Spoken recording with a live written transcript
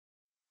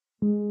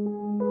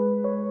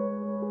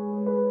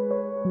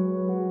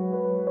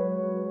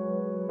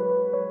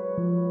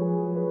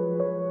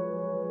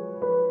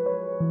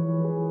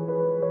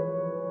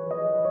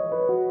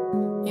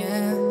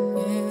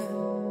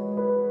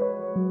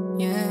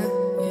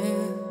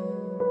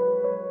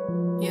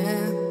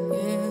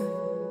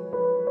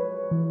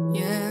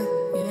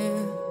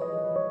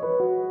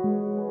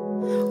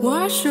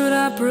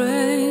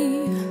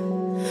pray?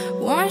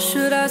 Why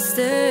should I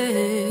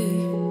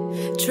stay?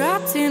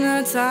 Trapped in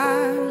a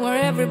time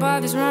where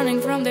everybody's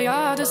running from the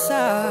other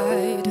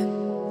side.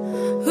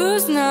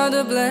 Who's now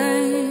to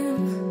blame?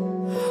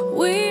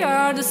 We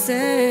are the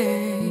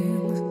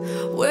same,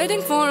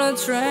 waiting for a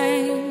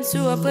train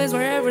to a place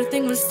where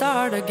everything will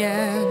start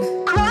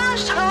again.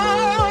 Crushed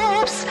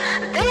hopes,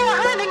 they are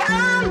hiding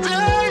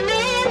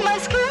underneath my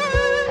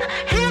skin.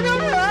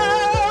 Hidden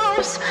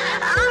loves,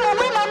 I know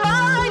when my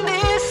mind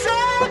is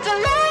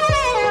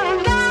settling.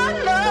 God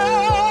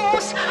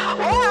knows,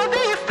 wanna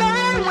be a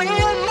fan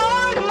will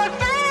mark my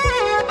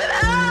fate. But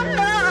I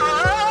know,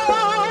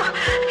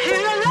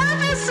 your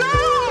love is so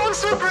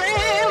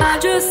supreme. I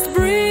just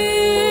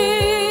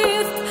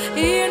breathe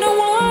in a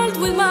world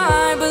with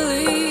my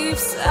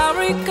beliefs. I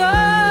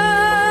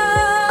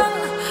recall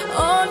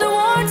all the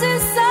words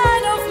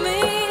inside of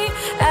me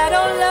at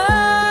all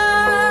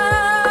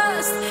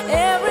last,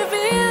 and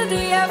reveal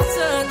the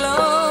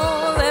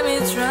afterglow. Let me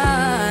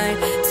try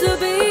to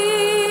be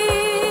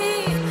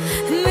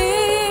me.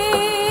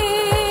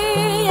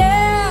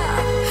 Yeah,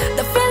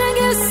 the feeling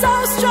is so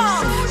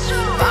strong.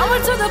 Power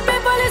to the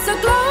people is a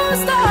glow.